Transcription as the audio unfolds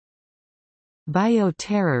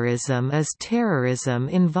Bioterrorism is terrorism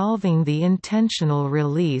involving the intentional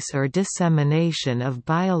release or dissemination of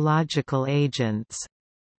biological agents.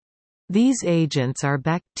 These agents are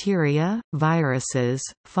bacteria, viruses,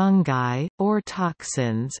 fungi, or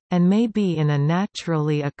toxins, and may be in a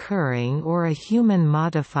naturally occurring or a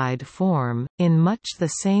human-modified form, in much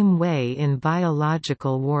the same way in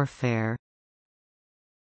biological warfare.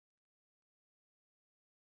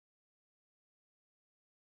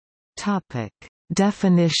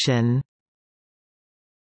 Definition.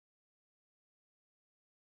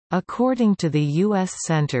 According to the U.S.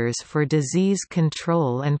 Centers for Disease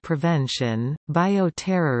Control and Prevention,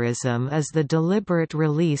 bioterrorism is the deliberate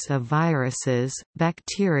release of viruses,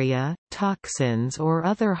 bacteria, toxins or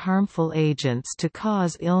other harmful agents to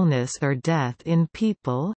cause illness or death in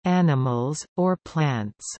people, animals, or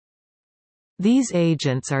plants. These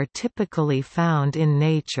agents are typically found in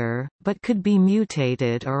nature, but could be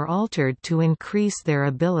mutated or altered to increase their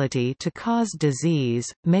ability to cause disease,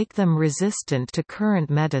 make them resistant to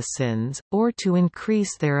current medicines, or to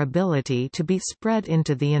increase their ability to be spread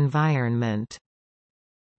into the environment.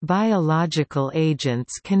 Biological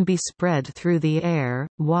agents can be spread through the air,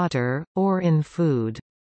 water, or in food.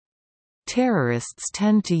 Terrorists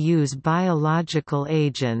tend to use biological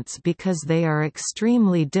agents because they are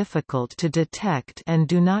extremely difficult to detect and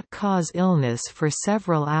do not cause illness for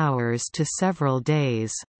several hours to several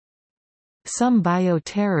days. Some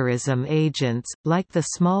bioterrorism agents, like the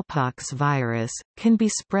smallpox virus, can be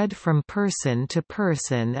spread from person to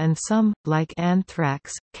person, and some, like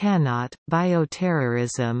anthrax, cannot.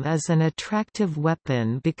 Bioterrorism is an attractive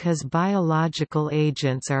weapon because biological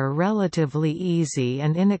agents are relatively easy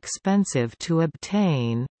and inexpensive to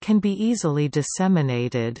obtain, can be easily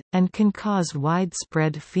disseminated, and can cause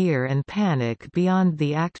widespread fear and panic beyond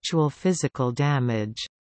the actual physical damage.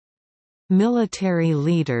 Military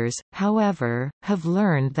leaders, however, have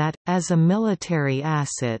learned that, as a military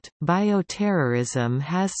asset, bioterrorism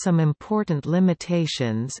has some important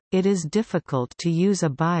limitations. It is difficult to use a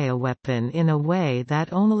bioweapon in a way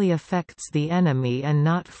that only affects the enemy and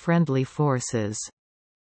not friendly forces.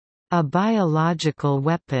 A biological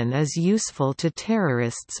weapon is useful to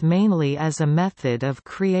terrorists mainly as a method of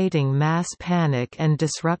creating mass panic and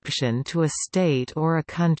disruption to a state or a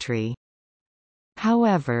country.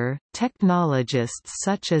 However, technologists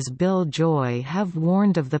such as Bill Joy have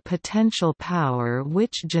warned of the potential power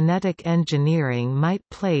which genetic engineering might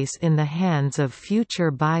place in the hands of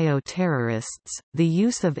future bioterrorists. The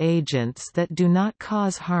use of agents that do not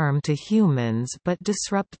cause harm to humans but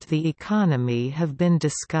disrupt the economy have been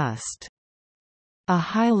discussed. A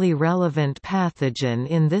highly relevant pathogen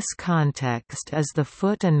in this context is the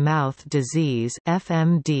foot and mouth disease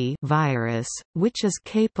 (FMD) virus, which is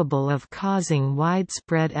capable of causing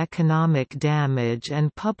widespread economic damage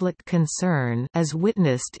and public concern, as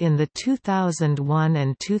witnessed in the 2001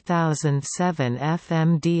 and 2007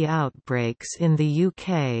 FMD outbreaks in the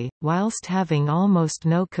UK, whilst having almost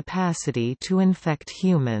no capacity to infect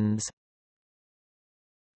humans.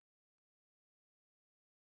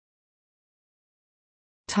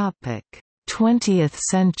 20th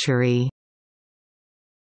century.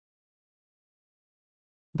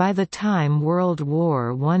 By the time World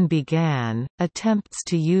War I began, attempts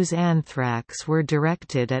to use anthrax were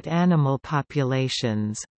directed at animal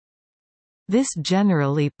populations. This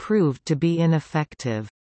generally proved to be ineffective.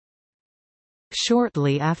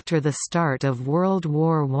 Shortly after the start of World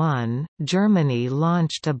War I, Germany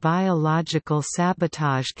launched a biological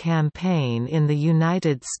sabotage campaign in the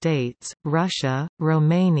United States, Russia,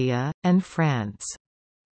 Romania, and France.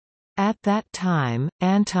 At that time,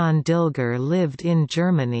 Anton Dilger lived in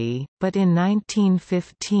Germany, but in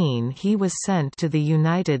 1915 he was sent to the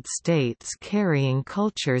United States carrying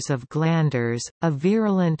cultures of glanders, a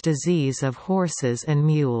virulent disease of horses and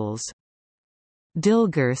mules.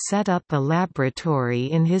 Dilger set up a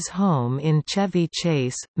laboratory in his home in Chevy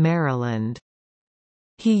Chase, Maryland.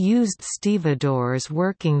 He used stevedores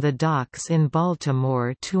working the docks in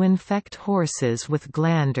Baltimore to infect horses with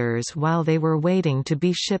glanders while they were waiting to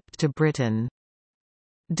be shipped to Britain.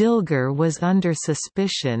 Dilger was under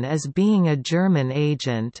suspicion as being a German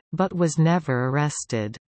agent, but was never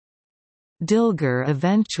arrested. Dilger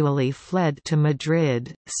eventually fled to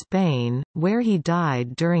Madrid, Spain, where he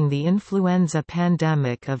died during the influenza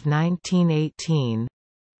pandemic of 1918.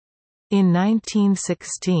 In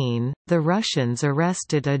 1916, the Russians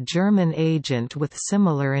arrested a German agent with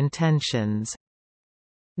similar intentions.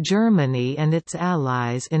 Germany and its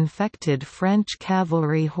allies infected French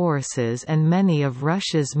cavalry horses and many of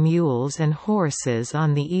Russia's mules and horses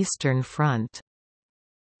on the Eastern Front.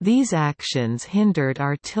 These actions hindered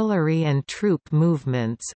artillery and troop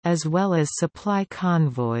movements, as well as supply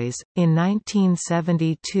convoys. In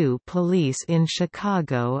 1972, police in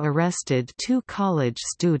Chicago arrested two college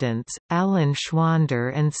students, Alan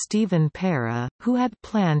Schwander and Stephen Para, who had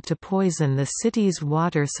planned to poison the city's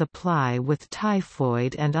water supply with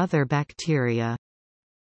typhoid and other bacteria.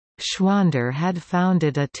 Schwander had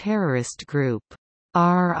founded a terrorist group,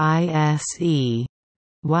 RISE,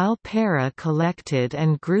 while Para collected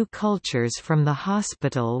and grew cultures from the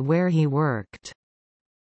hospital where he worked.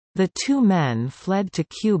 The two men fled to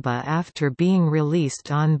Cuba after being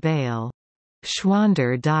released on bail.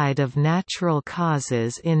 Schwander died of natural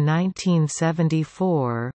causes in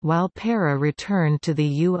 1974, while Para returned to the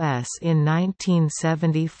U.S. in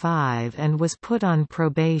 1975 and was put on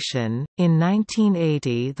probation. In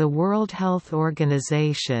 1980, the World Health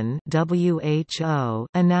Organization (WHO)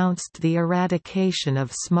 announced the eradication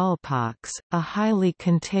of smallpox, a highly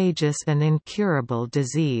contagious and incurable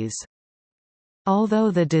disease. Although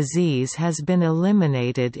the disease has been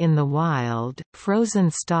eliminated in the wild, frozen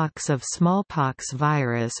stocks of smallpox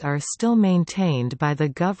virus are still maintained by the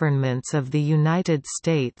governments of the United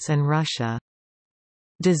States and Russia.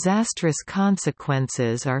 Disastrous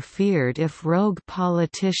consequences are feared if rogue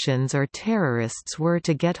politicians or terrorists were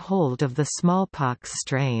to get hold of the smallpox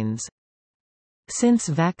strains. Since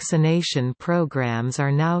vaccination programs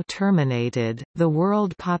are now terminated, the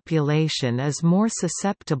world population is more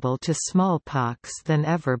susceptible to smallpox than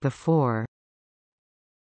ever before.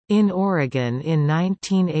 In Oregon in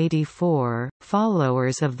 1984,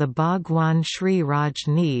 followers of the Bhagwan Sri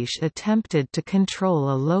Rajneesh attempted to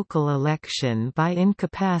control a local election by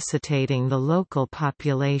incapacitating the local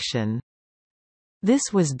population.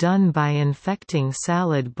 This was done by infecting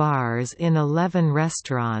salad bars in 11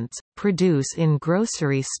 restaurants, produce in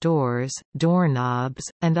grocery stores, doorknobs,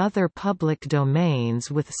 and other public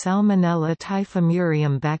domains with Salmonella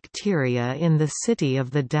typhimurium bacteria in the city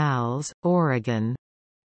of The Dalles, Oregon.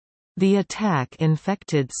 The attack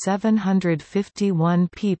infected 751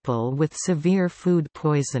 people with severe food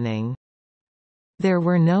poisoning. There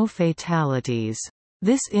were no fatalities.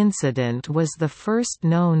 This incident was the first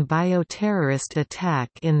known bioterrorist attack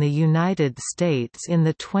in the United States in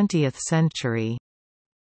the 20th century.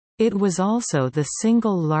 It was also the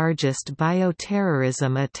single largest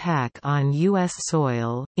bioterrorism attack on U.S.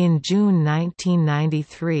 soil. In June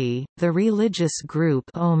 1993, the religious group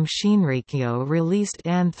Aum Shinrikyo released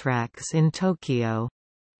anthrax in Tokyo.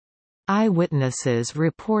 Eyewitnesses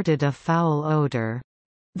reported a foul odor.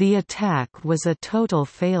 The attack was a total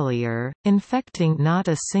failure, infecting not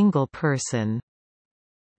a single person.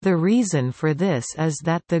 The reason for this is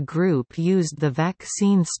that the group used the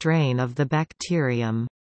vaccine strain of the bacterium.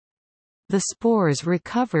 The spores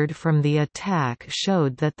recovered from the attack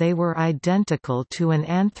showed that they were identical to an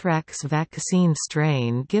anthrax vaccine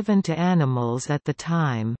strain given to animals at the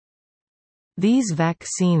time. These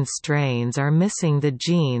vaccine strains are missing the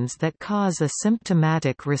genes that cause a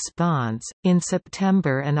symptomatic response. In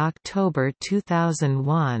September and October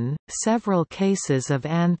 2001, several cases of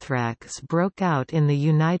anthrax broke out in the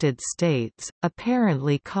United States,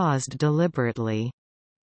 apparently caused deliberately.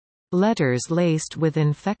 Letters laced with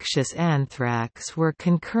infectious anthrax were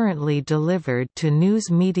concurrently delivered to news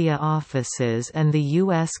media offices and the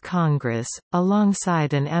U.S. Congress,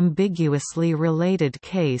 alongside an ambiguously related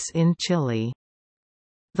case in Chile.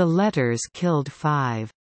 The letters killed 5.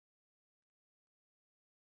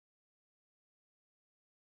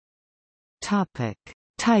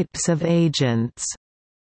 Types of agents.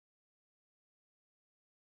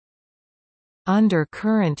 Under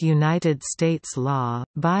current United States law,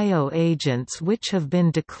 bioagents which have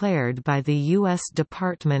been declared by the U.S.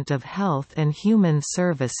 Department of Health and Human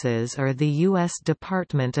Services or the U.S.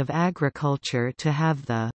 Department of Agriculture to have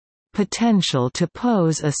the potential to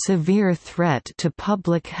pose a severe threat to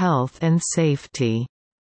public health and safety,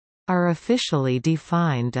 are officially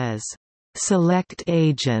defined as select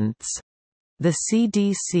agents. The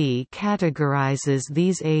CDC categorizes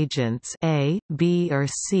these agents A, B or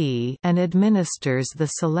C and administers the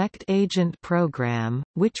Select Agent Program,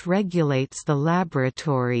 which regulates the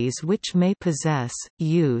laboratories which may possess,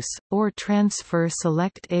 use, or transfer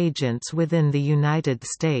select agents within the United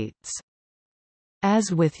States.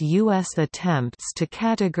 As with U.S. attempts to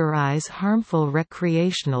categorize harmful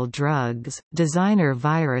recreational drugs, designer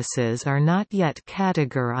viruses are not yet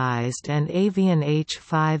categorized, and avian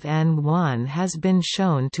H5N1 has been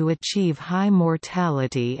shown to achieve high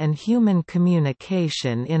mortality and human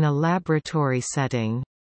communication in a laboratory setting.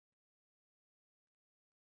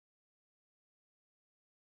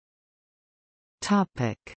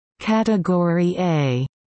 Category A.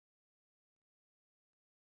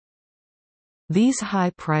 These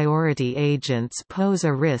high-priority agents pose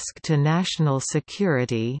a risk to national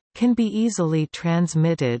security, can be easily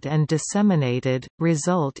transmitted and disseminated,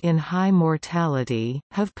 result in high mortality,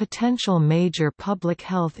 have potential major public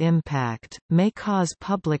health impact, may cause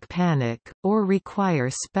public panic, or require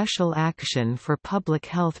special action for public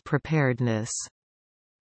health preparedness.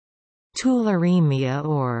 Tularemia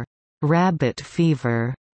or rabbit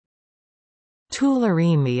fever.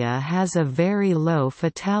 Tularemia has a very low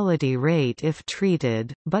fatality rate if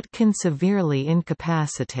treated, but can severely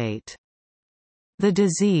incapacitate. The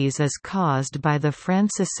disease is caused by the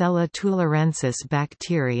Francisella tularensis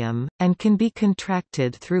bacterium, and can be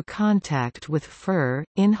contracted through contact with fur,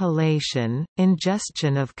 inhalation,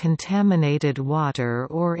 ingestion of contaminated water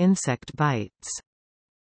or insect bites.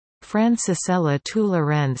 Francisella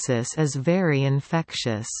tularensis is very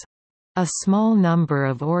infectious. A small number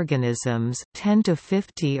of organisms, 10 to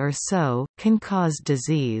 50 or so, can cause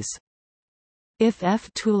disease. If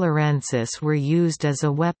F. tularensis were used as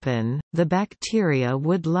a weapon, the bacteria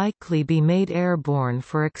would likely be made airborne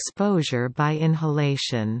for exposure by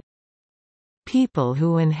inhalation. People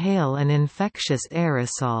who inhale an infectious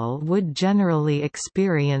aerosol would generally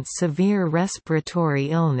experience severe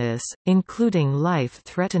respiratory illness, including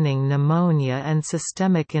life-threatening pneumonia and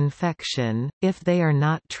systemic infection, if they are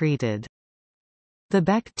not treated. The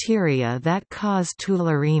bacteria that cause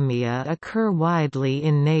tularemia occur widely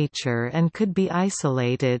in nature and could be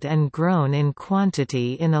isolated and grown in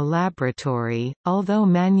quantity in a laboratory, although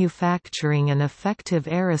manufacturing an effective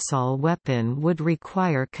aerosol weapon would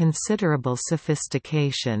require considerable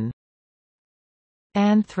sophistication.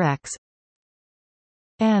 Anthrax.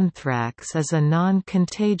 Anthrax is a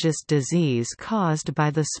non-contagious disease caused by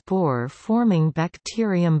the spore-forming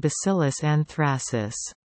bacterium Bacillus anthracis.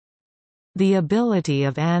 The ability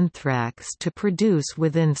of anthrax to produce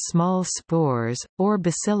within small spores, or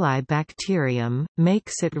bacilli bacterium,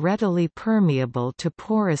 makes it readily permeable to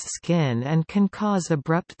porous skin and can cause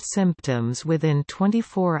abrupt symptoms within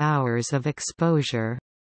 24 hours of exposure.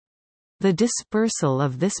 The dispersal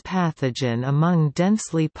of this pathogen among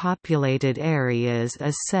densely populated areas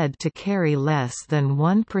is said to carry less than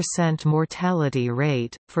 1% mortality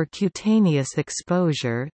rate, for cutaneous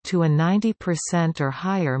exposure, to a 90% or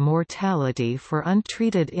higher mortality for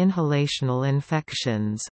untreated inhalational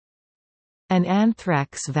infections. An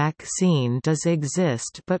anthrax vaccine does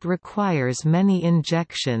exist but requires many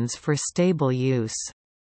injections for stable use.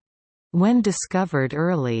 When discovered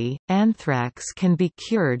early, anthrax can be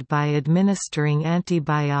cured by administering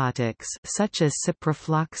antibiotics such as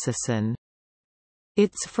ciprofloxacin.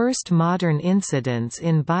 Its first modern incidents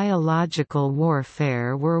in biological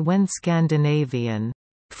warfare were when Scandinavian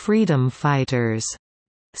freedom fighters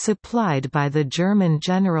supplied by the German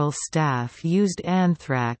General Staff used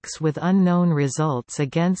anthrax with unknown results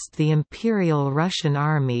against the Imperial Russian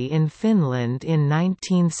Army in Finland in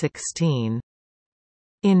 1916.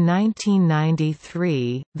 In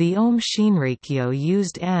 1993, the Ohm Shinrikyo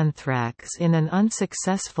used anthrax in an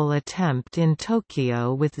unsuccessful attempt in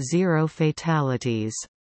Tokyo with 0 fatalities.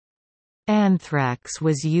 Anthrax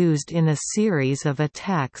was used in a series of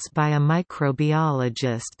attacks by a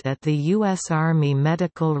microbiologist at the U.S. Army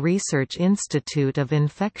Medical Research Institute of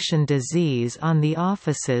Infection Disease on the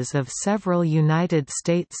offices of several United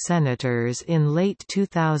States senators in late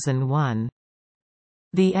 2001.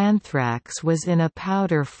 The anthrax was in a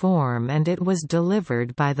powder form and it was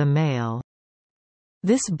delivered by the mail.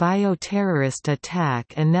 This bioterrorist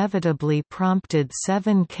attack inevitably prompted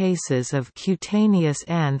 7 cases of cutaneous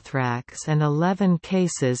anthrax and 11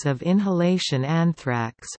 cases of inhalation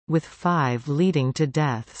anthrax, with 5 leading to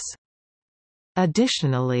deaths.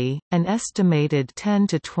 Additionally, an estimated 10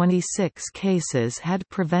 to 26 cases had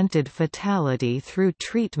prevented fatality through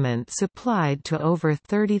treatment supplied to over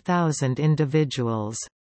 30,000 individuals.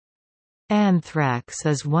 Anthrax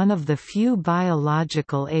is one of the few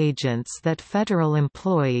biological agents that federal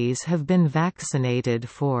employees have been vaccinated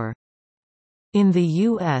for. In the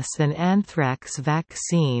U.S. an anthrax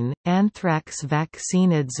vaccine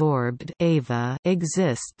adsorbed (AVA)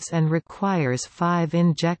 exists and requires 5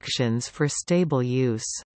 injections for stable use.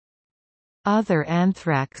 Other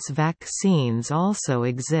anthrax vaccines also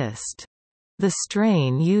exist. The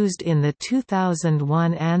strain used in the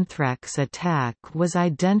 2001 anthrax attack was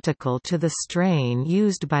identical to the strain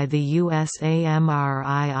used by the USAMRIID.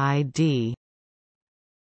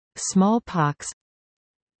 Smallpox.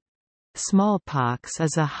 Smallpox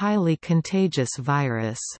is a highly contagious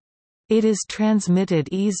virus. It is transmitted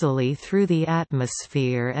easily through the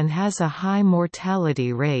atmosphere and has a high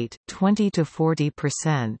mortality rate, 20 to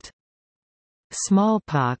 40%.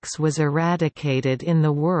 Smallpox was eradicated in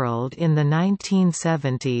the world in the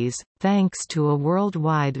 1970s, thanks to a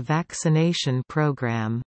worldwide vaccination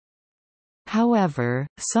program. However,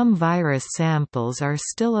 some virus samples are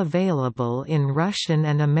still available in Russian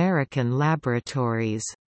and American laboratories.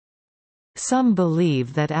 Some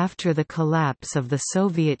believe that after the collapse of the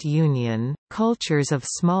Soviet Union, cultures of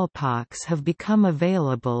smallpox have become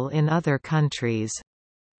available in other countries.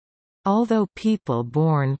 Although people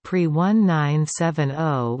born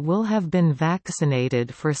pre-1970 will have been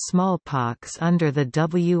vaccinated for smallpox under the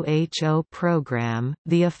WHO program,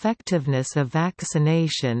 the effectiveness of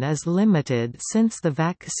vaccination is limited since the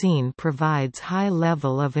vaccine provides high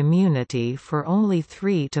level of immunity for only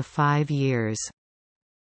 3 to 5 years.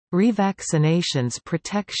 Revaccination's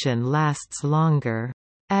protection lasts longer.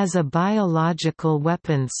 As a biological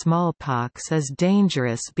weapon, smallpox is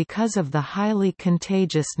dangerous because of the highly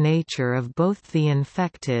contagious nature of both the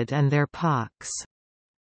infected and their pox.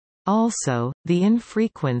 Also, the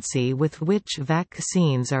infrequency with which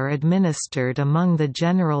vaccines are administered among the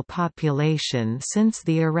general population, since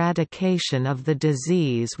the eradication of the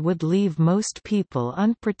disease would leave most people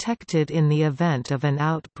unprotected in the event of an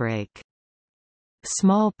outbreak.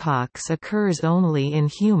 Smallpox occurs only in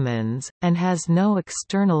humans, and has no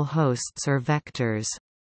external hosts or vectors.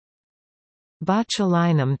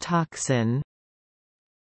 Botulinum toxin.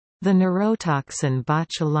 The neurotoxin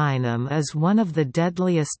botulinum is one of the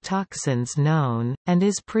deadliest toxins known, and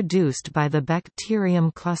is produced by the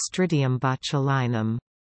bacterium Clostridium botulinum.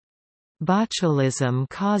 Botulism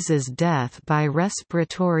causes death by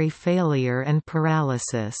respiratory failure and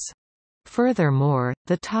paralysis. Furthermore,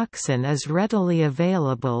 the toxin is readily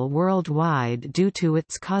available worldwide due to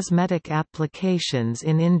its cosmetic applications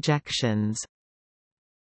in injections.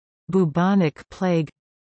 Bubonic plague.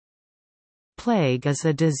 Plague is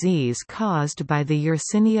a disease caused by the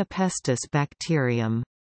Yersinia pestis bacterium.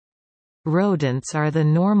 Rodents are the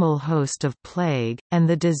normal host of plague, and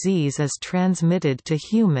the disease is transmitted to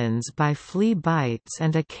humans by flea bites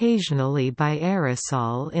and occasionally by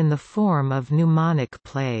aerosol in the form of pneumonic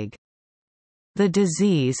plague. The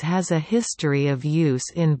disease has a history of use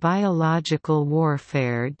in biological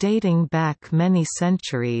warfare dating back many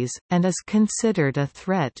centuries, and is considered a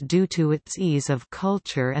threat due to its ease of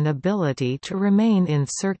culture and ability to remain in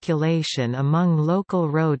circulation among local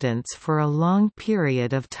rodents for a long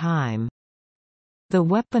period of time. The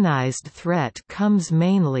weaponized threat comes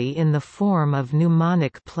mainly in the form of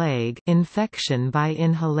pneumonic plague, infection by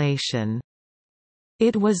inhalation.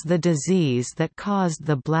 It was the disease that caused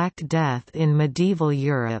the Black Death in medieval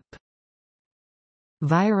Europe.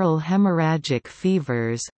 Viral hemorrhagic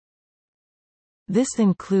fevers. This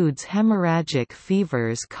includes hemorrhagic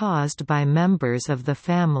fevers caused by members of the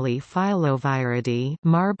family Filoviridae,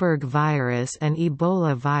 Marburg virus and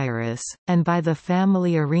Ebola virus, and by the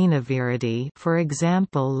family Arenaviridae, for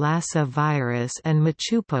example Lassa virus and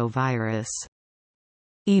Machupo virus.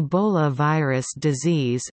 Ebola virus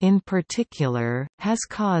disease, in particular, has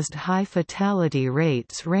caused high fatality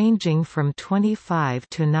rates ranging from 25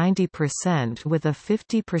 to 90% with a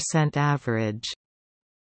 50% average.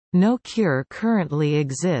 No cure currently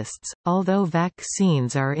exists, although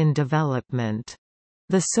vaccines are in development.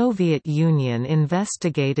 The Soviet Union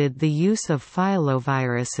investigated the use of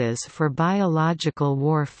filoviruses for biological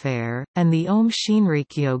warfare, and the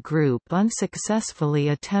Om-Shinrikyo group unsuccessfully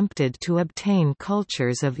attempted to obtain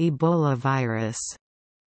cultures of Ebola virus.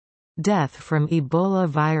 Death from Ebola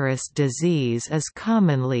virus disease is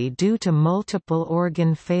commonly due to multiple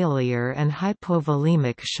organ failure and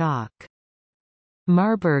hypovolemic shock.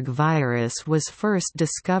 Marburg virus was first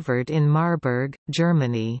discovered in Marburg,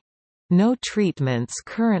 Germany. No treatments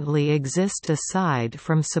currently exist aside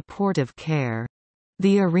from supportive care.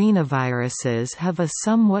 The arenaviruses have a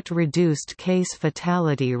somewhat reduced case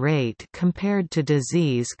fatality rate compared to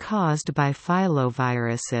disease caused by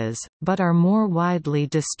filoviruses, but are more widely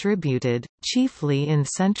distributed, chiefly in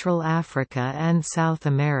Central Africa and South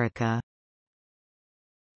America.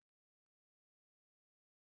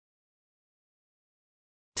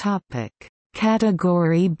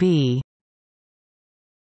 Category B.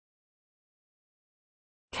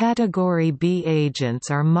 Category B agents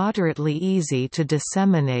are moderately easy to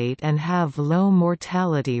disseminate and have low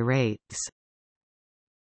mortality rates.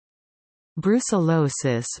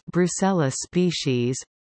 Brucellosis, Brucella species.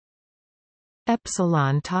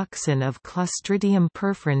 Epsilon toxin of Clostridium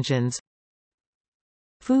perfringens.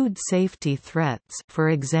 Food safety threats, for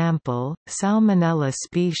example, Salmonella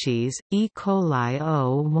species, E. coli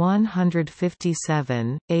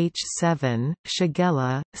O157, H7,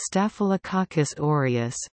 Shigella, Staphylococcus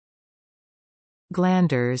aureus.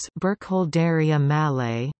 Glanders, Burkholderia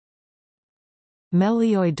malae.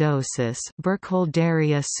 melioidosis,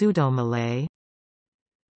 Burkholderia pseudomalae,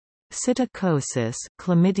 psittacosis,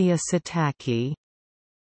 Chlamydia psittaci,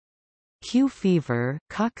 Q fever,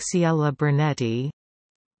 Coxiella burnetii,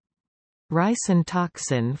 ricin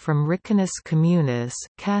toxin from Ricinus communis,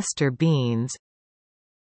 castor beans,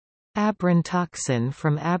 abrin toxin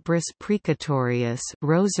from Abris precatorius,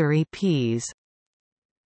 rosary peas,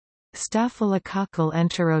 staphylococcal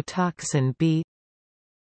enterotoxin B,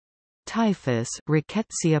 typhus,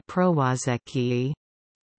 Rickettsia prowazekii,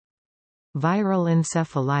 viral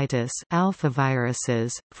encephalitis,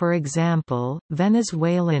 alphaviruses, for example,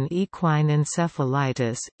 Venezuelan equine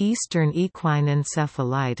encephalitis, Eastern equine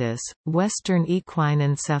encephalitis, Western equine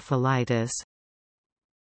encephalitis,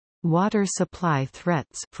 water supply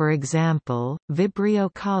threats, for example, Vibrio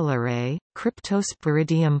cholerae,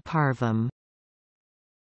 Cryptosporidium parvum.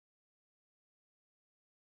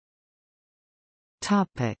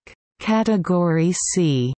 Topic: Category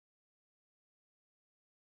C.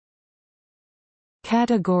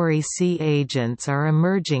 Category C agents are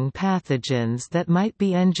emerging pathogens that might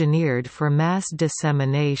be engineered for mass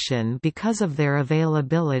dissemination because of their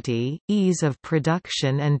availability, ease of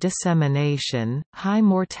production and dissemination, high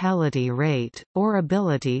mortality rate, or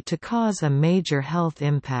ability to cause a major health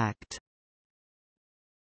impact.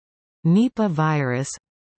 Nipah virus,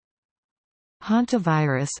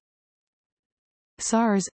 hantavirus,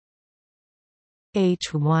 SARS,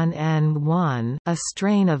 H1N1, a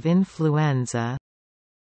strain of influenza,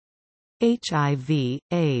 HIV,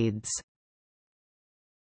 AIDS.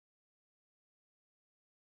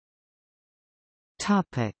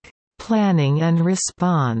 Topic: Planning and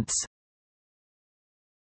response.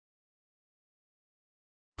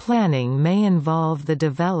 Planning may involve the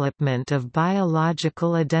development of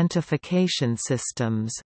biological identification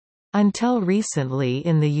systems. Until recently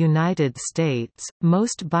in the United States,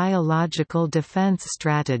 most biological defense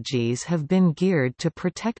strategies have been geared to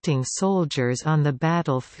protecting soldiers on the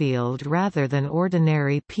battlefield rather than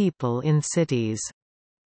ordinary people in cities.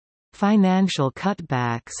 Financial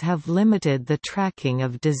cutbacks have limited the tracking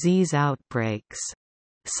of disease outbreaks.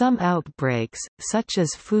 Some outbreaks, such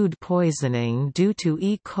as food poisoning due to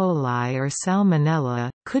E. coli or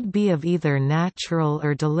Salmonella, could be of either natural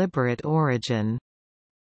or deliberate origin.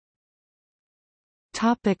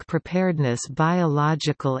 Preparedness.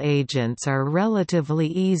 Biological agents are relatively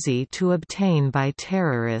easy to obtain by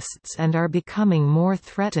terrorists and are becoming more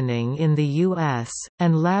threatening in the U.S.,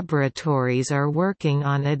 and laboratories are working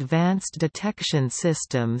on advanced detection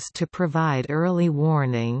systems to provide early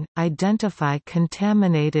warning, identify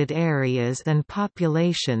contaminated areas and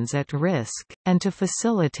populations at risk, and to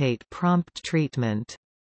facilitate prompt treatment.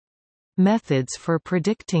 Methods for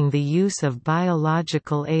predicting the use of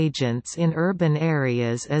biological agents in urban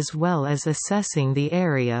areas as well as assessing the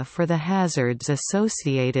area for the hazards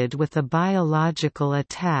associated with a biological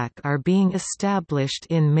attack are being established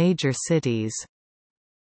in major cities.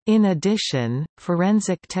 In addition,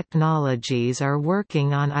 forensic technologies are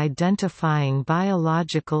working on identifying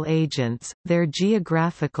biological agents, their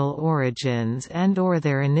geographical origins and/or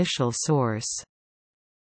their initial source.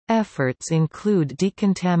 Efforts include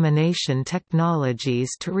decontamination technologies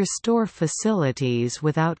to restore facilities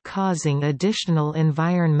without causing additional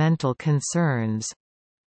environmental concerns.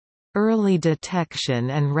 Early detection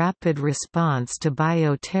and rapid response to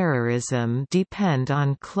bioterrorism depend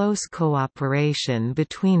on close cooperation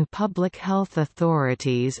between public health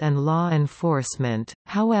authorities and law enforcement,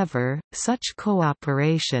 however, such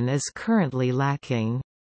cooperation is currently lacking.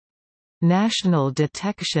 National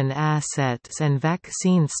detection assets and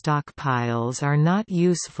vaccine stockpiles are not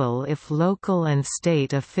useful if local and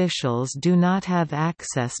state officials do not have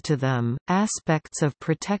access to them. Aspects of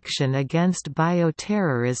protection against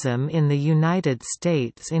bioterrorism in the United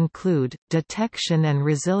States include detection and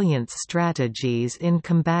resilience strategies in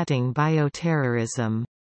combating bioterrorism.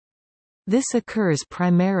 This occurs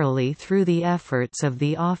primarily through the efforts of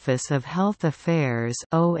the Office of Health Affairs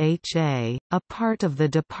 (OHA), a part of the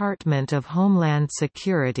Department of Homeland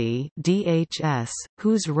Security (DHS),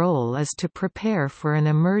 whose role is to prepare for an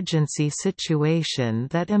emergency situation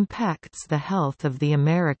that impacts the health of the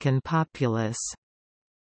American populace.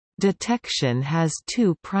 Detection has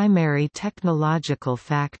two primary technological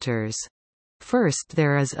factors. First,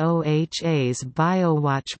 there is OHA's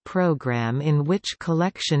BioWatch program, in which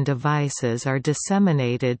collection devices are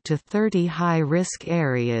disseminated to 30 high-risk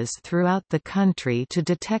areas throughout the country to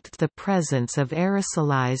detect the presence of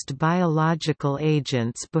aerosolized biological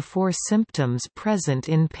agents before symptoms present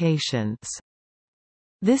in patients.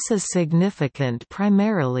 This is significant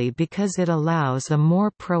primarily because it allows a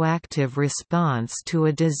more proactive response to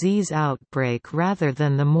a disease outbreak rather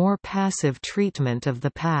than the more passive treatment of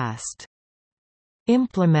the past.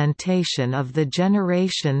 Implementation of the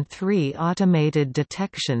Generation 3 automated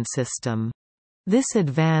detection system. This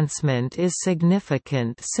advancement is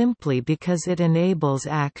significant simply because it enables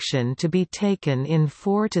action to be taken in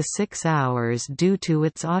 4 to 6 hours due to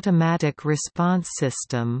its automatic response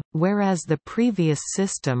system, whereas the previous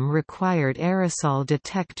system required aerosol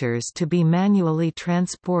detectors to be manually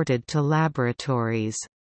transported to laboratories.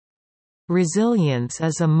 Resilience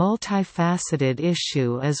is a multifaceted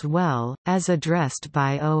issue as well, as addressed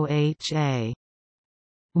by OHA.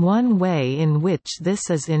 One way in which this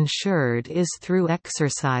is ensured is through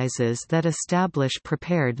exercises that establish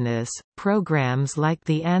preparedness. Programs like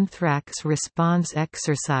the Anthrax Response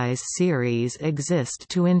Exercise Series exist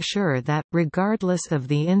to ensure that, regardless of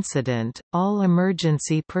the incident, all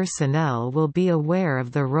emergency personnel will be aware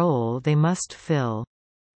of the role they must fill.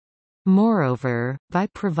 Moreover, by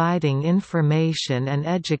providing information and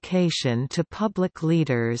education to public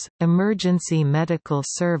leaders, emergency medical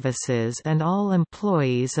services and all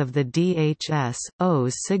employees of the DHS,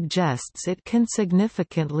 suggests it can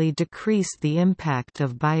significantly decrease the impact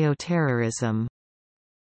of bioterrorism.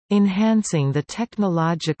 Enhancing the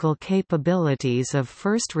technological capabilities of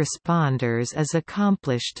first responders is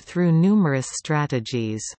accomplished through numerous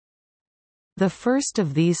strategies. The first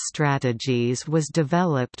of these strategies was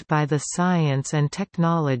developed by the Science and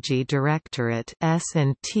Technology Directorate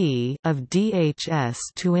 (S&T) of DHS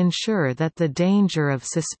to ensure that the danger of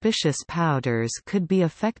suspicious powders could be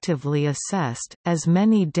effectively assessed, as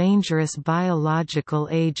many dangerous biological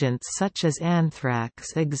agents such as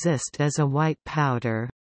anthrax exist as a white powder.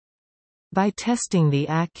 By testing the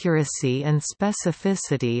accuracy and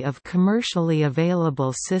specificity of commercially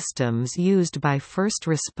available systems used by first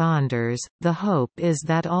responders, the hope is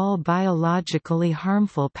that all biologically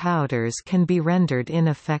harmful powders can be rendered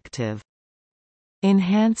ineffective.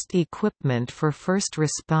 Enhanced equipment for first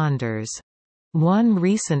responders. One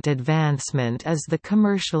recent advancement is the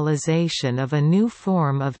commercialization of a new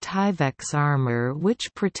form of Tyvek armor which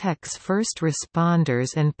protects first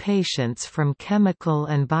responders and patients from chemical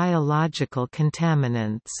and biological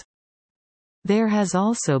contaminants. There has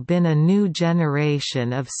also been a new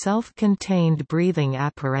generation of self-contained breathing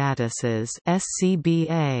apparatuses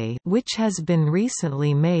 (SCBA), which has been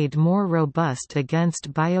recently made more robust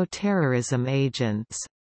against bioterrorism agents.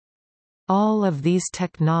 All of these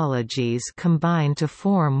technologies combine to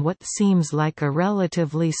form what seems like a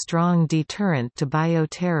relatively strong deterrent to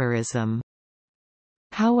bioterrorism.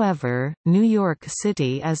 However, New York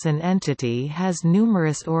City as an entity has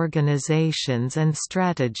numerous organizations and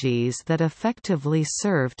strategies that effectively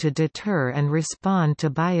serve to deter and respond to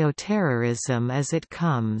bioterrorism as it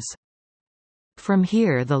comes. From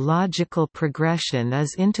here the logical progression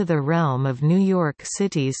is into the realm of New York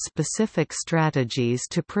City's specific strategies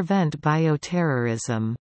to prevent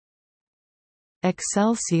bioterrorism.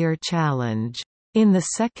 Excelsior Challenge. In the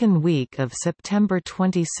second week of September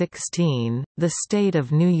 2016, the state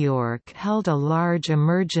of New York held a large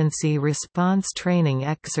emergency response training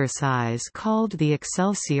exercise called the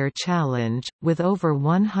Excelsior Challenge, with over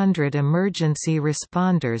 100 emergency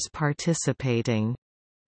responders participating.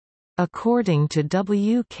 According to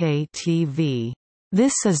WKTV,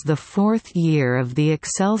 "This is the fourth year of the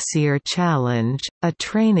Excelsior Challenge, a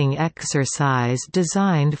training exercise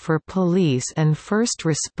designed for police and first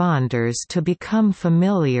responders to become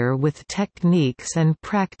familiar with techniques and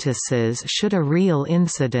practices should a real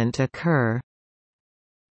incident occur."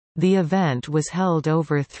 The event was held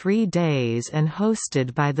over 3 days and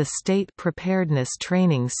hosted by the State Preparedness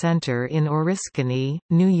Training Center in Oriskany,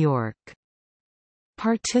 New York.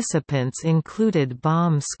 Participants included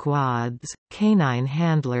bomb squads, canine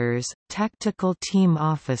handlers, tactical team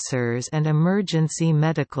officers and emergency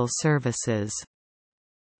medical services.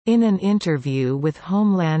 In an interview with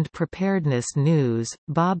Homeland Preparedness News,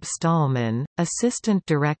 Bob Stallman, assistant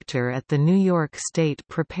director at the New York State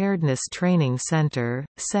Preparedness Training Center,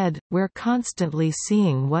 said, "We're constantly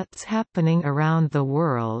seeing what's happening around the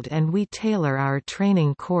world and we tailor our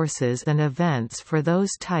training courses and events for those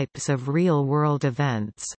types of real-world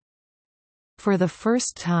events." For the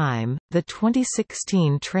first time, the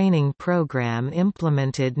 2016 training program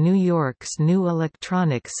implemented New York's new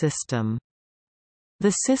electronic system.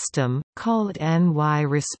 The system, called NY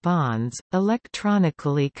Responds,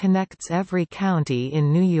 electronically connects every county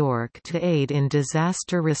in New York to aid in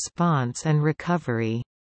disaster response and recovery.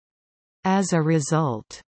 As a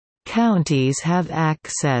result, Counties have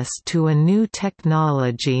access to a new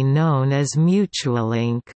technology known as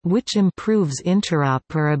MutualLink, which improves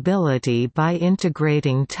interoperability by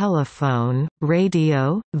integrating telephone,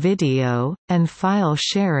 radio, video, and file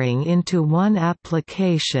sharing into one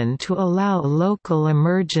application to allow local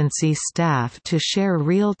emergency staff to share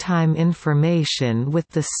real-time information with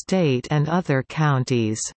the state and other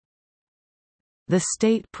counties. The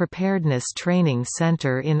State Preparedness Training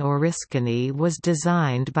Center in Oriskany was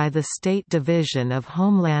designed by the State Division of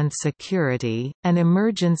Homeland Security, and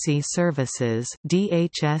Emergency Services in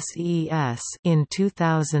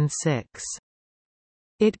 2006.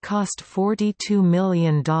 It cost $42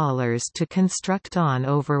 million to construct on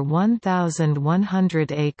over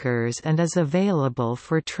 1,100 acres and is available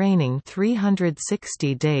for training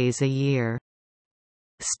 360 days a year.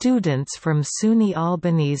 Students from SUNY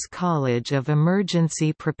Albany's College of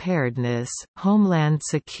Emergency Preparedness, Homeland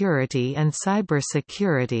Security and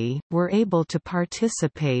Cybersecurity, were able to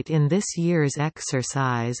participate in this year's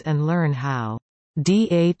exercise and learn how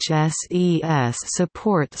DHSES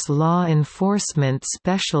supports law enforcement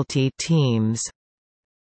specialty teams.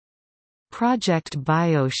 Project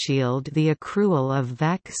BioShield, the accrual of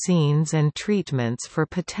vaccines and treatments for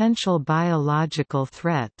potential biological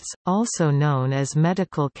threats, also known as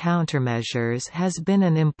medical countermeasures, has been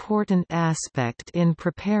an important aspect in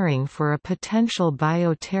preparing for a potential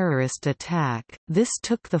bioterrorist attack. This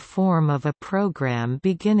took the form of a program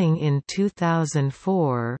beginning in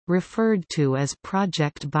 2004, referred to as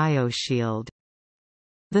Project BioShield.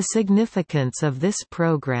 The significance of this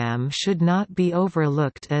program should not be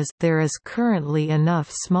overlooked, as there is currently enough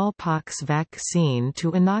smallpox vaccine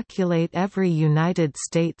to inoculate every United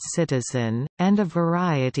States citizen, and a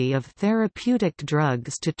variety of therapeutic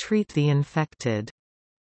drugs to treat the infected.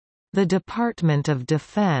 The Department of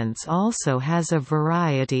Defense also has a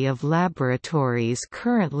variety of laboratories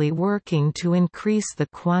currently working to increase the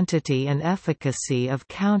quantity and efficacy of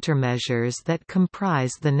countermeasures that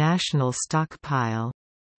comprise the national stockpile.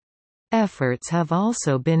 Efforts have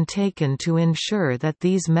also been taken to ensure that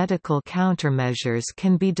these medical countermeasures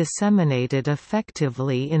can be disseminated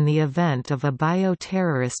effectively in the event of a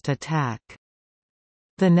bioterrorist attack.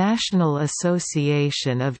 The National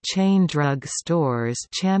Association of Chain Drug Stores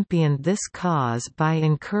championed this cause by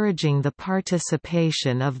encouraging the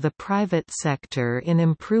participation of the private sector in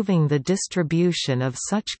improving the distribution of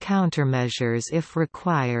such countermeasures if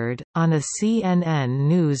required. On a CNN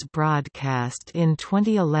news broadcast in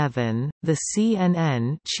 2011, the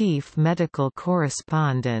CNN chief medical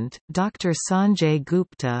correspondent, Dr. Sanjay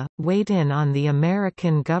Gupta, weighed in on the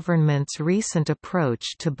American government's recent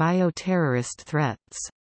approach to bioterrorist threats.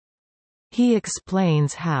 He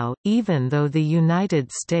explains how, even though the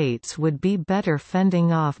United States would be better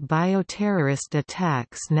fending off bioterrorist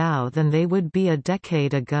attacks now than they would be a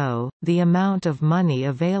decade ago, the amount of money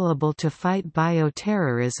available to fight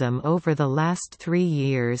bioterrorism over the last 3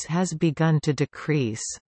 years has begun to decrease.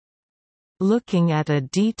 Looking at a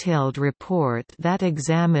detailed report that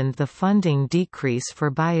examined the funding decrease for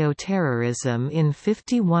bioterrorism in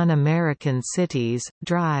 51 American cities,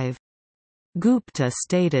 Drive. Gupta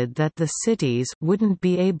stated that the cities wouldn't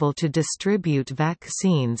be able to distribute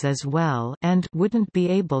vaccines as well and wouldn't be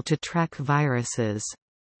able to track viruses.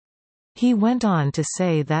 He went on to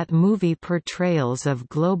say that movie portrayals of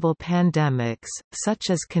global pandemics, such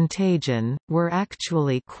as Contagion, were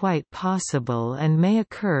actually quite possible and may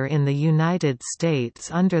occur in the United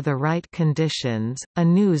States under the right conditions. A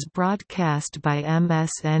news broadcast by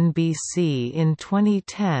MSNBC in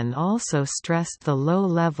 2010 also stressed the low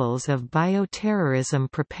levels of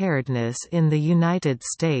bioterrorism preparedness in the United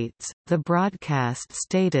States. The broadcast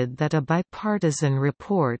stated that a bipartisan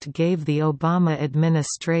report gave the Obama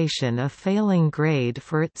administration a failing grade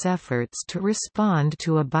for its efforts to respond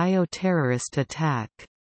to a bioterrorist attack.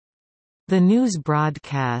 The news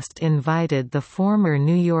broadcast invited the former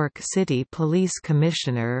New York City Police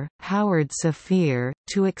Commissioner, Howard Safir,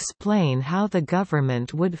 to explain how the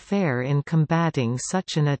government would fare in combating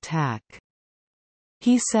such an attack.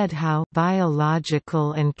 He said how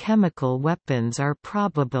biological and chemical weapons are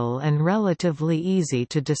probable and relatively easy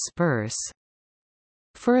to disperse.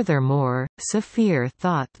 Furthermore, Safir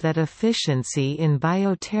thought that efficiency in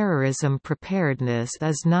bioterrorism preparedness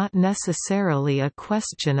is not necessarily a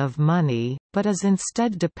question of money, but is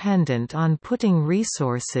instead dependent on putting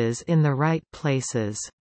resources in the right places.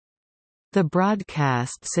 The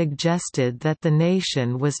broadcast suggested that the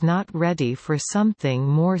nation was not ready for something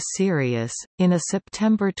more serious. In a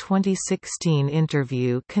September 2016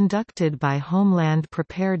 interview conducted by Homeland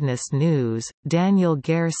Preparedness News, Daniel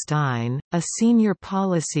Gerstein, a senior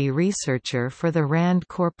policy researcher for the RAND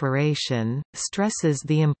Corporation, stresses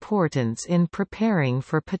the importance in preparing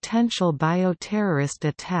for potential bioterrorist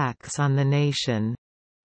attacks on the nation.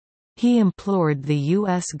 He implored the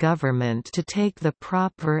U.S. government to take the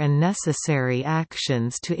proper and necessary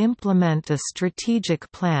actions to implement a strategic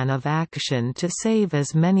plan of action to save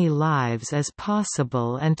as many lives as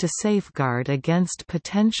possible and to safeguard against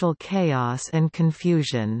potential chaos and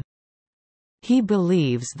confusion. He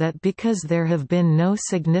believes that because there have been no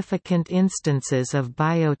significant instances of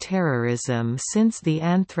bioterrorism since the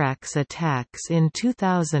anthrax attacks in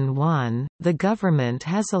 2001, the government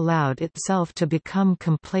has allowed itself to become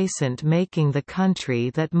complacent, making the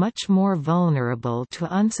country that much more vulnerable to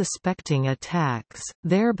unsuspecting attacks,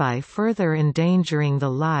 thereby further endangering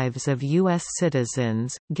the lives of U.S.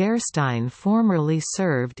 citizens. Gerstein formerly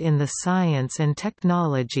served in the Science and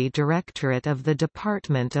Technology Directorate of the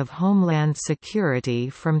Department of Homeland Security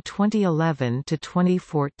from 2011 to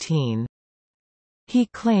 2014. He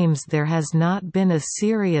claims there has not been a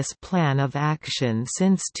serious plan of action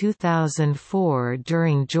since 2004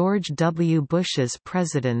 during George W. Bush's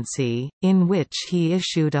presidency, in which he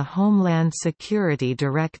issued a Homeland Security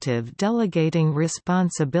directive delegating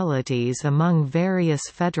responsibilities among various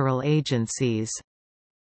federal agencies.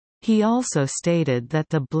 He also stated that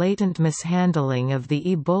the blatant mishandling of the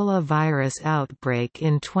Ebola virus outbreak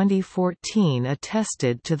in 2014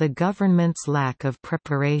 attested to the government's lack of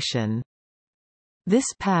preparation. This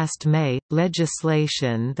past May,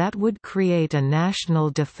 legislation that would create a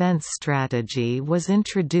national defense strategy was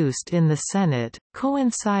introduced in the Senate,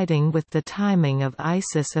 coinciding with the timing of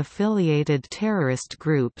ISIS-affiliated terrorist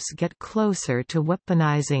groups get closer to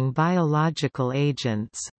weaponizing biological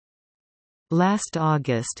agents. Last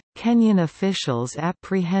August, Kenyan officials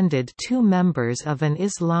apprehended 2 members of an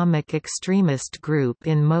Islamic extremist group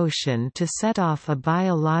in motion to set off a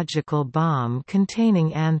biological bomb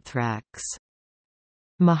containing anthrax.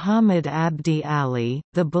 Muhammad Abdi Ali,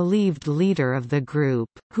 the believed leader of the group,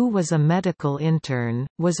 who was a medical intern,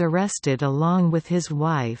 was arrested along with his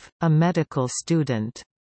wife, a medical student.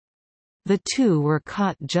 The two were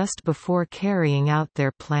caught just before carrying out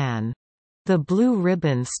their plan. The Blue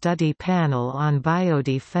Ribbon Study Panel on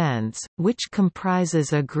Biodefense, which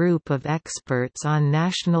comprises a group of experts on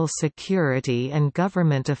national security and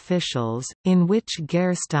government officials, in which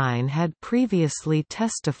Gerstein had previously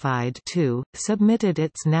testified to, submitted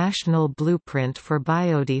its National Blueprint for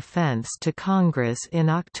Biodefense to Congress in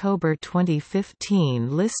October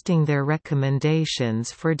 2015, listing their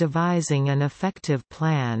recommendations for devising an effective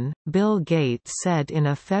plan. Bill Gates said in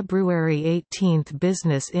a February 18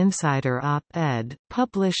 Business Insider op-ed,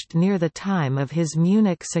 published near the time of his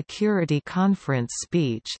Munich Security Conference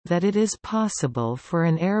speech, that it is possible for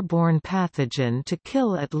an airborne pathogen to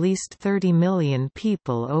kill at least 30 million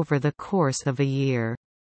people over the course of a year.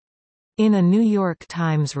 In a New York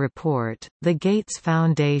Times report, the Gates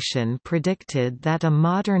Foundation predicted that a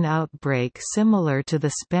modern outbreak similar to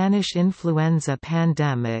the Spanish influenza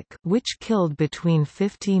pandemic, which killed between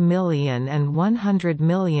 50 million and 100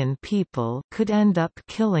 million people, could end up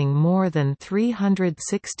killing more than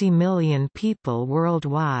 360 million people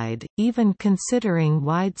worldwide, even considering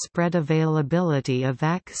widespread availability of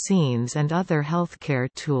vaccines and other healthcare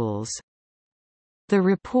tools. The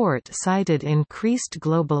report cited increased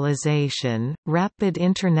globalization, rapid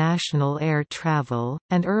international air travel,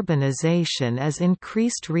 and urbanization as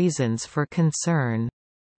increased reasons for concern.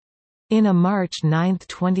 In a March 9,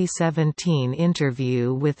 2017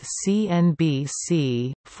 interview with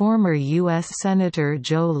CNBC, former U.S. Senator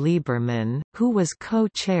Joe Lieberman, who was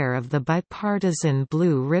co-chair of the bipartisan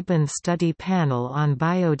Blue Ribbon Study Panel on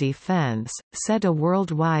Biodefense, said a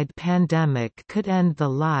worldwide pandemic could end the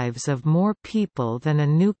lives of more people than a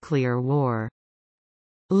nuclear war.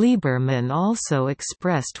 Lieberman also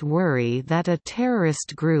expressed worry that a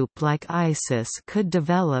terrorist group like ISIS could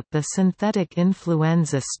develop a synthetic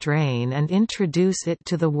influenza strain and introduce it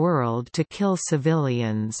to the world to kill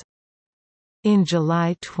civilians. In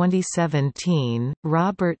July 2017,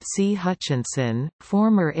 Robert C. Hutchinson,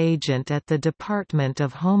 former agent at the Department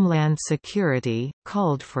of Homeland Security,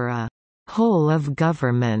 called for a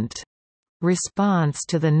whole-of-government response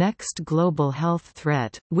to the next global health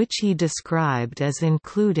threat, which he described as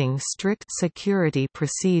including strict security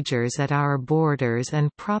procedures at our borders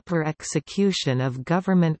and proper execution of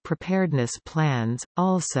government preparedness plans.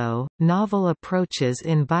 Also, novel approaches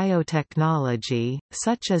in biotechnology,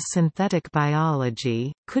 such as synthetic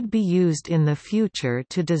biology, could be used in the future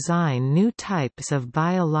to design new types of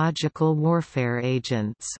biological warfare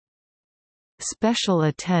agents. Special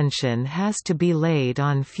attention has to be laid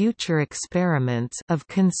on future experiments of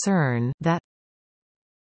concern that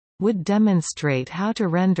would demonstrate how to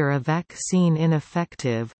render a vaccine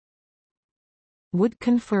ineffective, would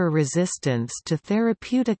confer resistance to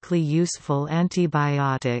therapeutically useful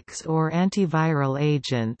antibiotics or antiviral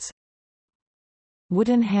agents, would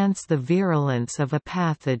enhance the virulence of a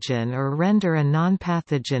pathogen or render a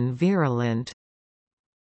non-pathogen virulent,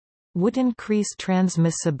 would increase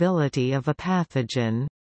transmissibility of a pathogen,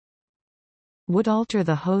 would alter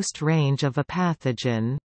the host range of a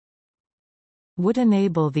pathogen, would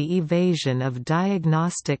enable the evasion of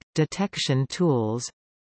diagnostic, detection tools,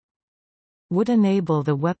 would enable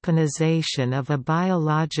the weaponization of a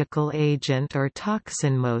biological agent or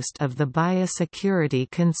toxin. Most of the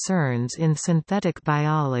biosecurity concerns in synthetic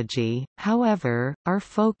biology, however, are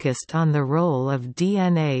focused on the role of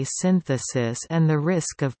DNA synthesis and the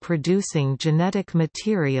risk of producing genetic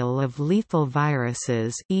material of lethal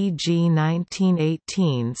viruses, e.g.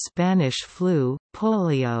 1918 Spanish flu,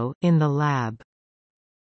 polio, in the lab.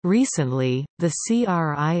 Recently, the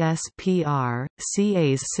CRISPR-Cas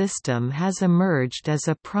system has emerged as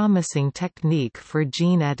a promising technique for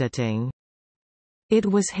gene editing. It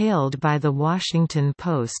was hailed by The Washington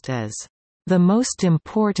Post as the most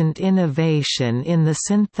important innovation in the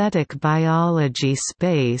synthetic biology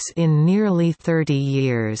space in nearly 30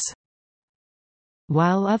 years.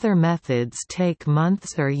 While other methods take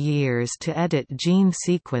months or years to edit gene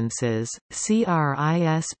sequences,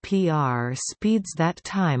 CRISPR speeds that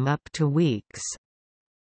time up to weeks.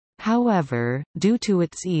 However, due to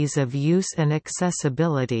its ease of use and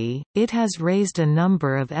accessibility, it has raised a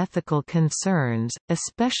number of ethical concerns,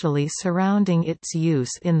 especially surrounding its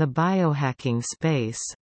use in the biohacking space.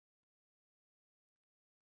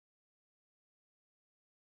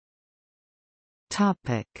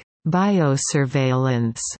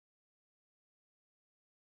 Biosurveillance.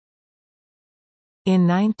 In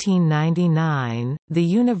 1999, the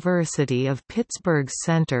University of Pittsburgh's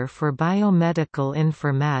Center for Biomedical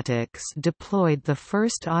Informatics deployed the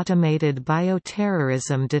first automated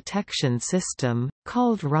bioterrorism detection system,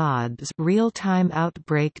 called RODS, Real-Time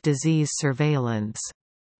Outbreak Disease Surveillance.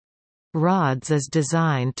 RODS is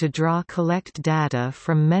designed to collect data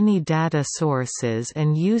from many data sources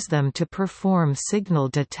and use them to perform signal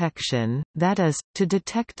detection, that is, to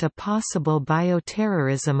detect a possible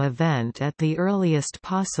bioterrorism event at the earliest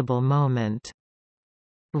possible moment.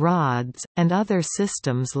 RODS, and other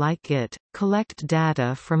systems like it, collect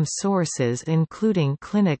data from sources including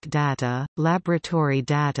clinic data, laboratory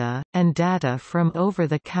data, and data from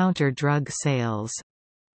over-the-counter drug sales.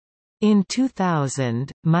 In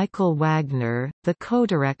 2000, Michael Wagner, the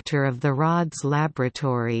co-director of the RODS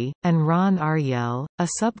laboratory, and Ron Ariel, a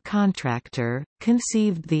subcontractor,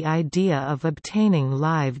 conceived the idea of obtaining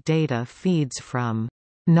live data feeds from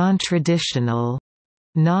non-traditional,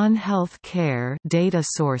 non-health care data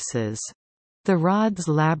sources. The RODS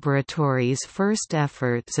laboratory's first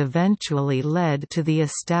efforts eventually led to the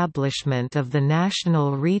establishment of the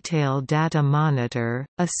National Retail Data Monitor,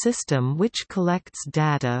 a system which collects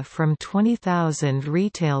data from 20,000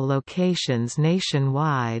 retail locations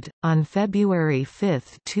nationwide. On February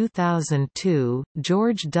 5, 2002,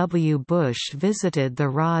 George W. Bush visited the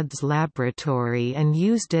RODS laboratory and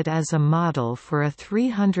used it as a model for a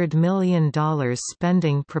 $300 million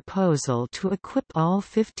spending proposal to equip all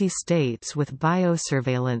 50 states with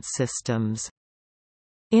biosurveillance systems.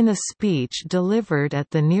 In a speech delivered at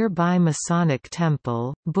the nearby Masonic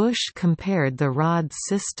Temple, Bush compared the RODS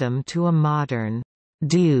system to a modern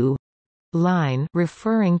DEW line,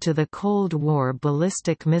 referring to the Cold War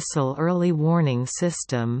ballistic missile early warning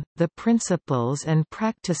system. The principles and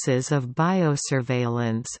practices of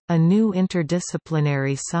biosurveillance, a new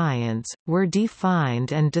interdisciplinary science, were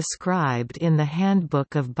defined and described in the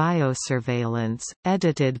Handbook of Biosurveillance,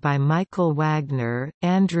 edited by Michael Wagner,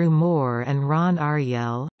 Andrew Moore and Ron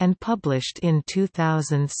Ariel, and published in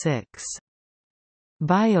 2006.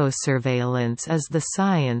 Biosurveillance is the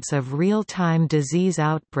science of real-time disease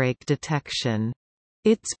outbreak detection.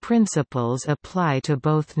 Its principles apply to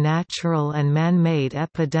both natural and man-made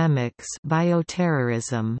epidemics,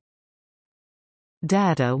 bioterrorism.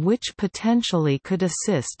 Data which potentially could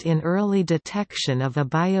assist in early detection of a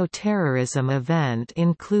bioterrorism event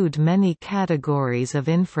include many categories of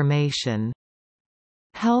information.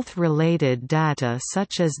 Health-related data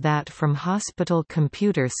such as that from hospital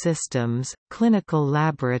computer systems, clinical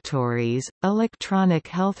laboratories, electronic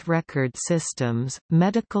health record systems,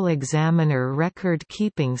 medical examiner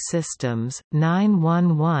record-keeping systems,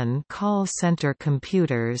 911 call center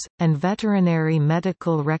computers, and veterinary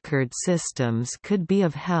medical record systems could be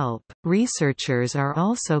of help. Researchers are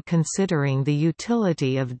also considering the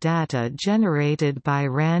utility of data generated by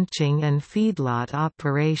ranching and feedlot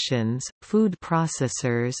operations, food processors,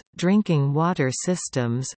 drinking water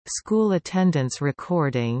systems, school attendance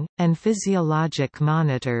recording, and physiologic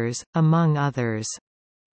monitors, among others.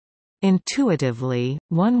 Intuitively,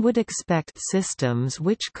 one would expect systems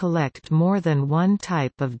which collect more than one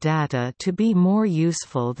type of data to be more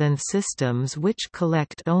useful than systems which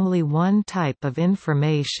collect only one type of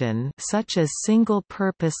information, such as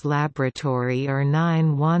single-purpose laboratory or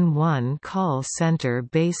 911 call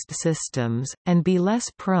center-based systems, and be less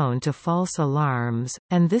prone to false alarms,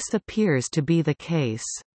 and this appears to be the case.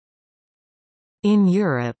 In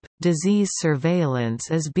Europe, disease surveillance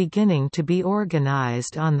is beginning to be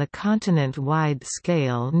organized on the continent-wide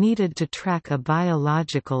scale needed to track a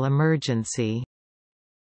biological emergency.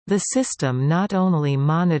 The system not only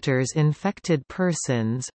monitors infected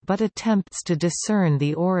persons, but attempts to discern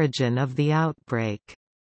the origin of the outbreak.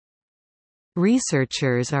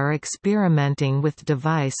 Researchers are experimenting with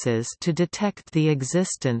devices to detect the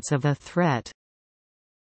existence of a threat.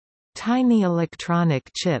 Tiny electronic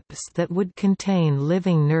chips that would contain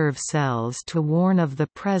living nerve cells to warn of the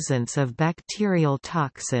presence of bacterial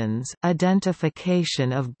toxins,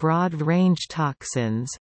 identification of broad-range toxins,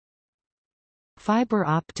 fiber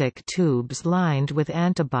optic tubes lined with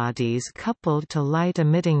antibodies coupled to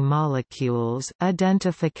light-emitting molecules,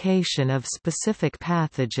 identification of specific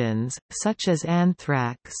pathogens, such as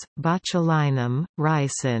anthrax, botulinum,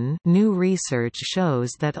 ricin. New research shows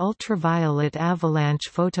that ultraviolet avalanche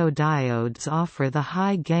photodiodes offer the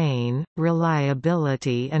high gain,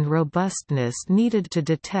 reliability and robustness needed to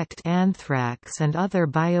detect anthrax and other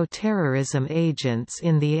bioterrorism agents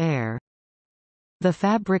in the air. The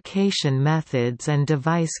fabrication methods and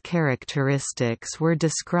device characteristics were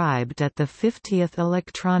described at the 50th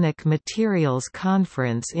Electronic Materials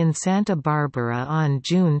Conference in Santa Barbara on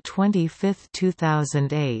June 25,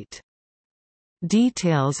 2008.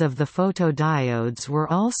 Details of the photodiodes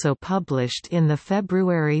were also published in the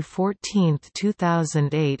February 14,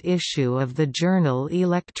 2008 issue of the journal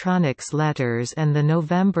Electronics Letters and the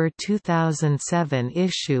November 2007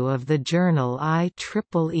 issue of the journal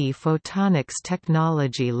IEEE Photonics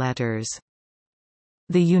Technology Letters.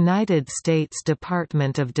 The United States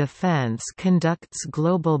Department of Defense conducts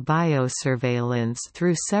global biosurveillance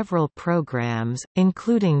through several programs,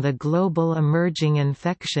 including the Global Emerging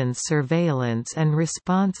Infections Surveillance and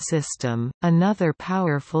Response System. Another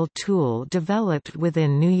powerful tool developed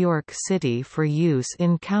within New York City for use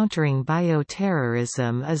in countering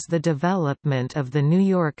bioterrorism is the development of the New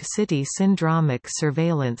York City Syndromic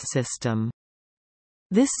Surveillance System.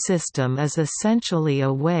 This system is essentially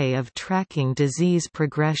a way of tracking disease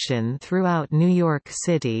progression throughout New York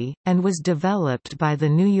City, and was developed by the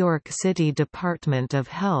New York City Department of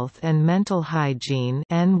Health and Mental Hygiene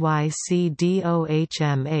 (NYCDOHMH)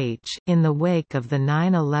 in the wake of the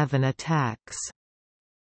 9/11 attacks.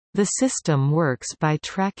 The system works by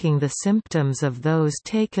tracking the symptoms of those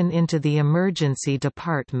taken into the emergency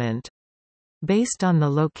department, based on the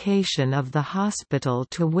location of the hospital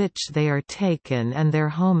to which they are taken and their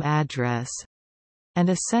home address,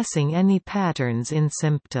 and assessing any patterns in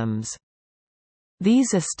symptoms.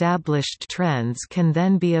 These established trends can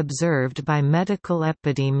then be observed by medical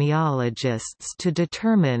epidemiologists to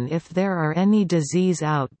determine if there are any disease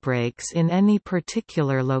outbreaks in any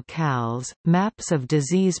particular locales. Maps of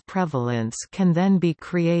disease prevalence can then be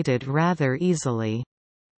created rather easily.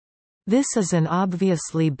 This is an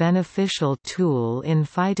obviously beneficial tool in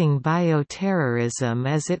fighting bioterrorism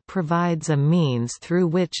as it provides a means through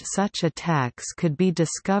which such attacks could be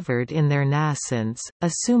discovered in their nascence,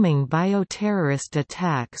 assuming bioterrorist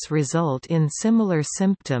attacks result in similar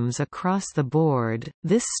symptoms across the board.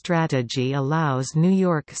 This strategy allows New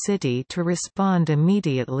York City to respond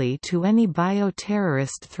immediately to any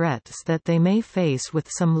bioterrorist threats that they may face with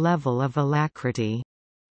some level of alacrity.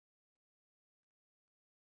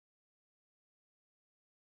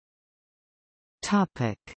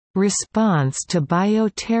 Response to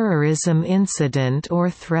bioterrorism incident or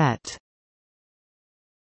threat.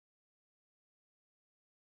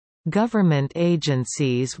 Government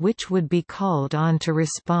agencies which would be called on to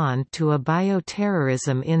respond to a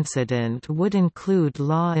bioterrorism incident would include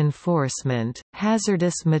law enforcement,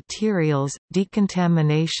 hazardous materials,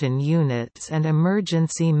 decontamination units and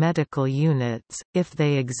emergency medical units, if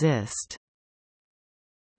they exist.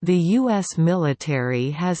 The U.S. military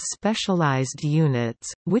has specialized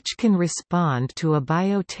units, which can respond to a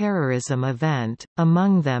bioterrorism event,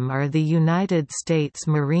 among them are the United States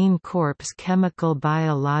Marine Corps Chemical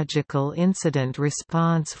Biological Incident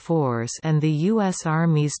Response Force and the U.S.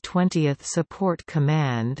 Army's 20th Support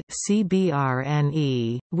Command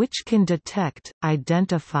 (CBRNE), which can detect,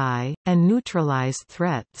 identify, and neutralize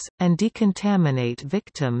threats, and decontaminate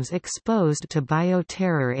victims exposed to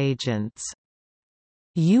bioterror agents.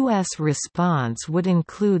 U.S. response would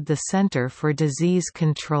include the Center for Disease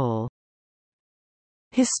Control.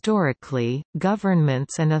 Historically,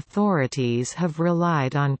 governments and authorities have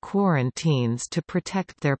relied on quarantines to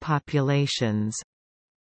protect their populations.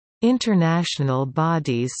 International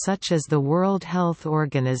bodies such as the World Health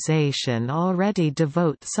Organization already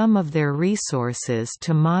devote some of their resources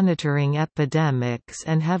to monitoring epidemics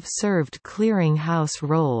and have served clearinghouse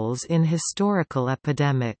roles in historical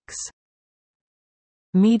epidemics.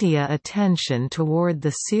 Media attention toward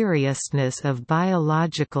the seriousness of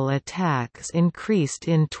biological attacks increased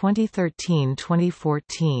in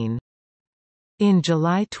 2013–2014. In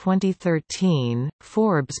July 2013,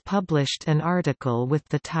 Forbes published an article with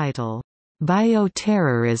the title,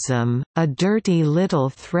 "Bioterrorism, a dirty little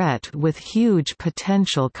threat with huge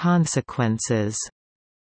potential consequences."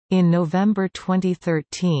 In November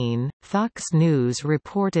 2013, Fox News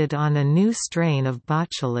reported on a new strain of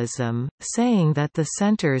botulism, saying that the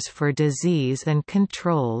Centers for Disease and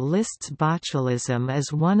Control lists botulism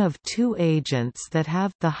as one of 2 agents that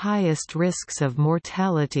have the highest risks of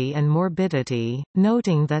mortality and morbidity,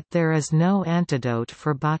 noting that there is no antidote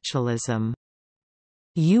for botulism.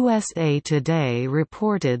 USA Today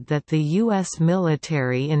reported that the U.S.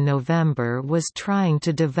 military in November was trying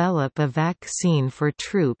to develop a vaccine for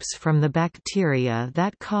troops from the bacteria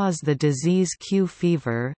that cause the disease Q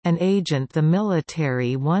fever, an agent the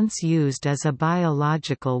military once used as a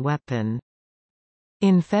biological weapon.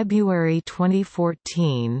 In February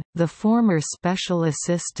 2014, the former Special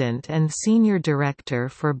Assistant and Senior Director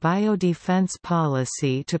for Biodefense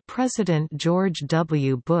Policy to President George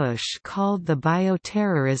W. Bush called the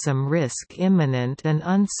bioterrorism risk imminent and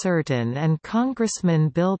uncertain, and Congressman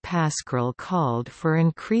Bill Pascrell called for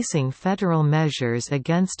increasing federal measures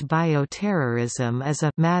against bioterrorism as a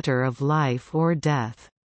matter of life or death.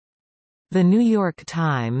 The New York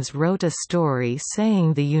Times wrote a story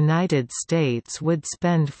saying the United States would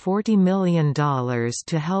spend $40 million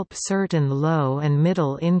to help certain low- and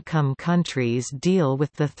middle-income countries deal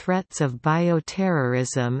with the threats of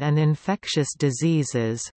bioterrorism and infectious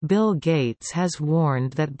diseases. Bill Gates has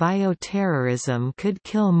warned that bioterrorism could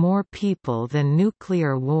kill more people than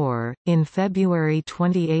nuclear war. In February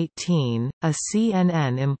 2018, a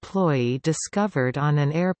CNN employee discovered on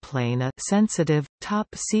an airplane a sensitive,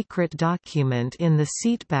 top-secret document in the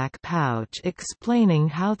seatback pouch explaining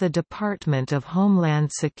how the Department of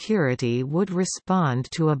Homeland Security would respond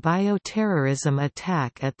to a bioterrorism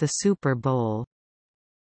attack at the Super Bowl.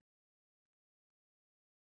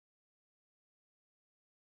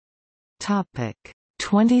 Topic: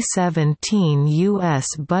 2017 U.S.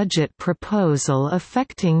 budget proposal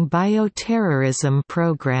affecting bioterrorism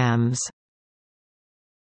programs.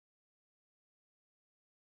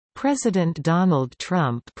 President Donald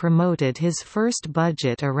Trump promoted his first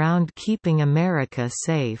budget around keeping America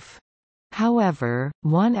safe. However,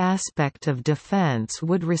 one aspect of defense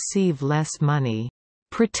would receive less money: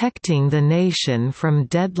 protecting the nation from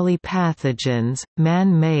deadly pathogens,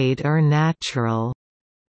 man-made or natural,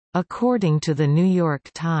 according to the New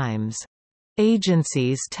York Times.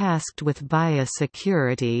 Agencies tasked with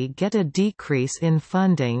biosecurity get a decrease in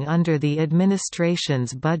funding under the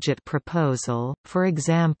administration's budget proposal. For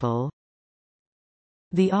example,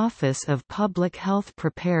 the Office of Public Health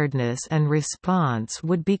Preparedness and Response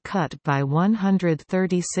would be cut by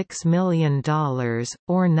 $136 million,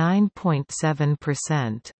 or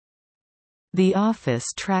 9.7%. The office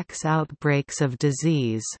tracks outbreaks of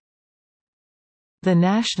disease. The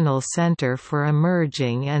National Center for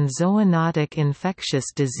Emerging and Zoonotic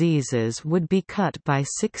Infectious Diseases would be cut by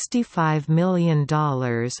 $65 million,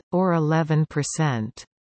 or 11%.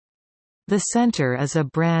 The center is a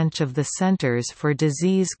branch of the Centers for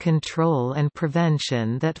Disease Control and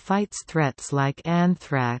Prevention that fights threats like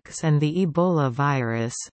anthrax and the Ebola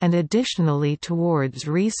virus, and additionally towards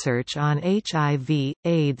research on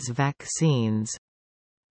HIV/AIDS vaccines.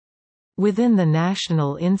 Within the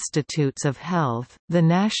National Institutes of Health, the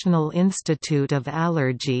National Institute of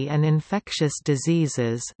Allergy and Infectious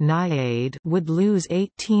Diseases (NIAID) would lose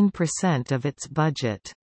 18% of its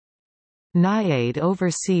budget. NIAID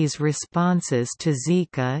oversees responses to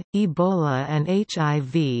Zika, Ebola, and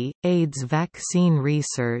HIV/AIDS vaccine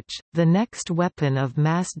research. The next weapon of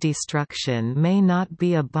mass destruction may not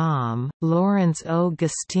be a bomb. Lawrence O.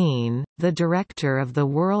 Gustine, the director of the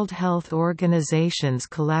World Health Organization's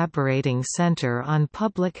Collaborating Center on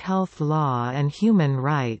Public Health Law and Human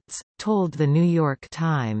Rights, told The New York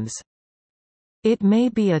Times, "It may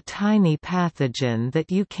be a tiny pathogen that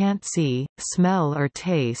you can't see, smell or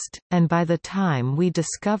taste, and by the time we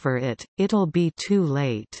discover it, it'll be too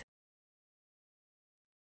late."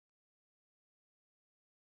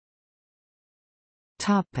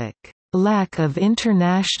 Lack of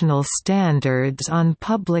international standards on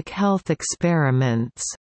public health experiments.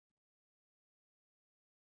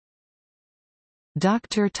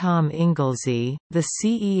 Dr. Tom Inglesey, the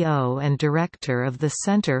CEO and director of the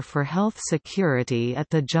Center for Health Security at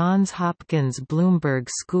the Johns Hopkins Bloomberg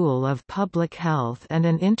School of Public Health and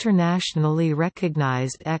an internationally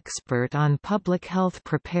recognized expert on public health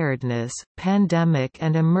preparedness, pandemic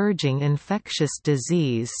and emerging infectious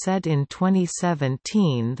disease, said in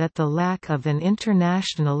 2017 that the lack of an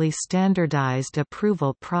internationally standardized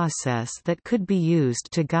approval process that could be used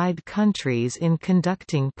to guide countries in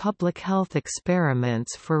conducting public health experiments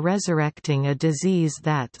for resurrecting a disease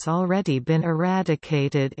that's already been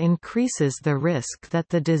eradicated increases the risk that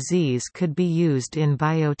the disease could be used in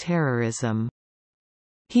bioterrorism.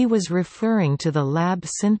 He was referring to the lab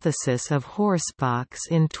synthesis of horsepox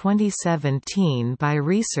in 2017 by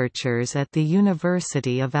researchers at the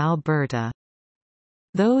University of Alberta.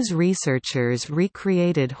 Those researchers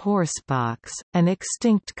recreated horsepox, an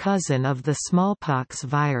extinct cousin of the smallpox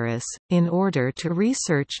virus, in order to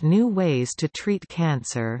research new ways to treat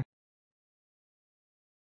cancer.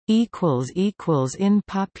 In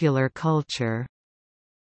popular culture